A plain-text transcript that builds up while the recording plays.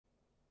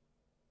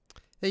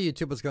Hey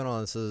YouTube, what's going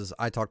on? This is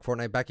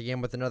ITalkFortnite back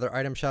again with another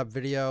item shop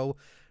video.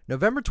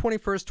 November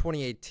 21st,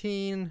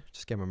 2018.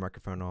 Just get my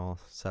microphone all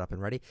set up and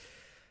ready.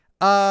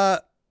 I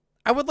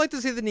would like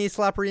to see the knee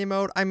slapper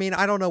emote. I mean,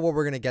 I don't know what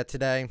we're going to get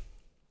today.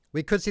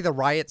 We could see the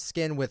riot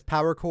skin with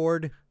power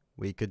cord.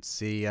 We could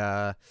see,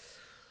 I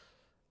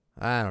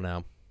don't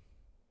know.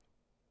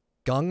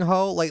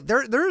 Gung-ho? Like,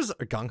 there's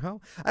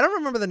Gung-ho? I don't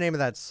remember the name of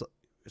that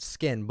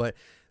skin, but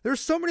there's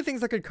so many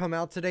things that could come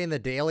out today in the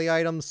daily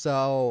items,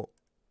 so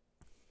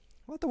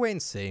we'll have to wait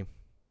and see.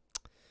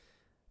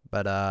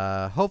 But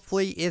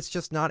hopefully it's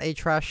just not a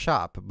trash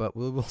shop, but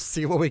we'll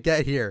see what we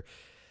get here.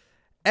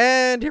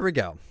 And here we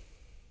go.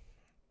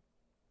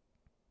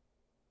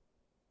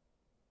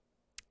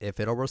 If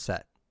it'll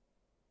reset.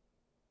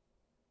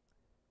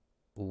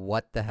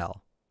 What the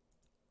hell?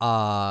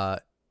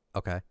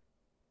 Okay.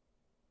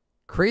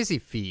 Crazy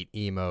Feet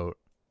emote.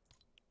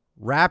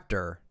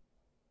 Raptor.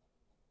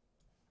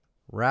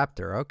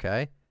 Raptor,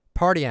 okay.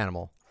 Party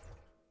animal.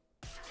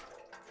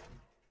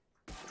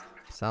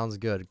 Sounds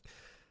good.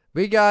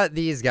 We got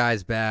these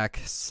guys back.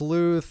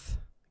 Sleuth,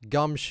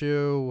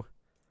 Gumshoe,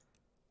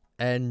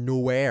 and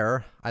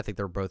Noir. I think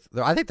they're both.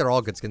 I think they're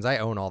all good skins. I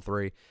own all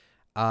three.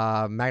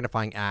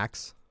 Magnifying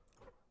Axe.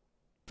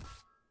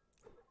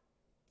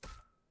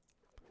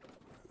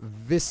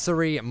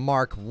 Viceroy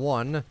Mark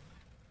 1.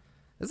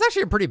 It's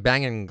actually a pretty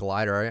banging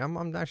glider.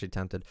 I'm actually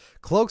tempted.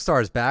 Cloaked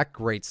Star is back.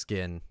 Great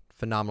skin.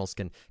 Phenomenal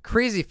skin.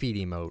 Crazy Feet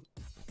emote.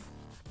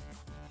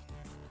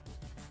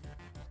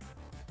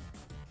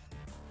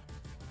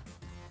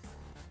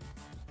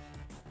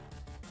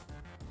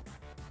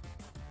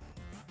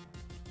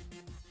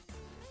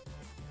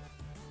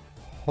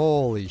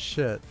 Holy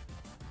shit.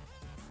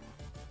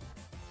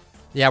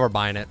 Yeah, we're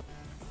buying it.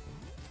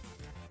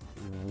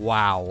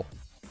 Wow.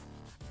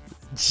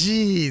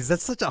 Jeez,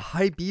 that's such a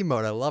hype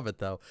emote. I love it,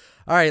 though.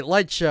 Alright,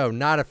 Liteshow,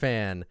 not a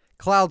fan.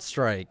 Cloud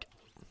Strike.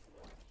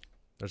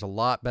 There's a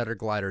lot better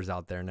gliders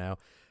out there now.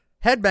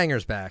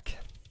 Headbanger's back.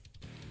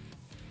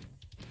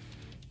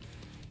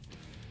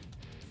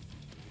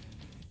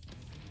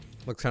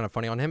 Looks kind of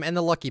funny on him. And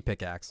the lucky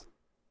pickaxe.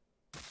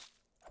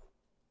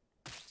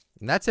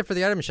 And that's it for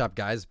the item shop,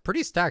 guys.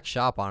 Pretty stacked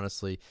shop,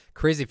 honestly.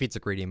 Crazy Feet's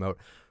a great emote.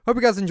 Hope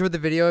you guys enjoyed the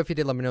video. If you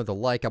did, let me know with a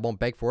like. I won't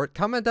beg for it.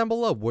 Comment down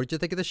below. What did you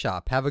think of the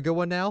shop? Have a good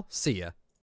one now. See ya.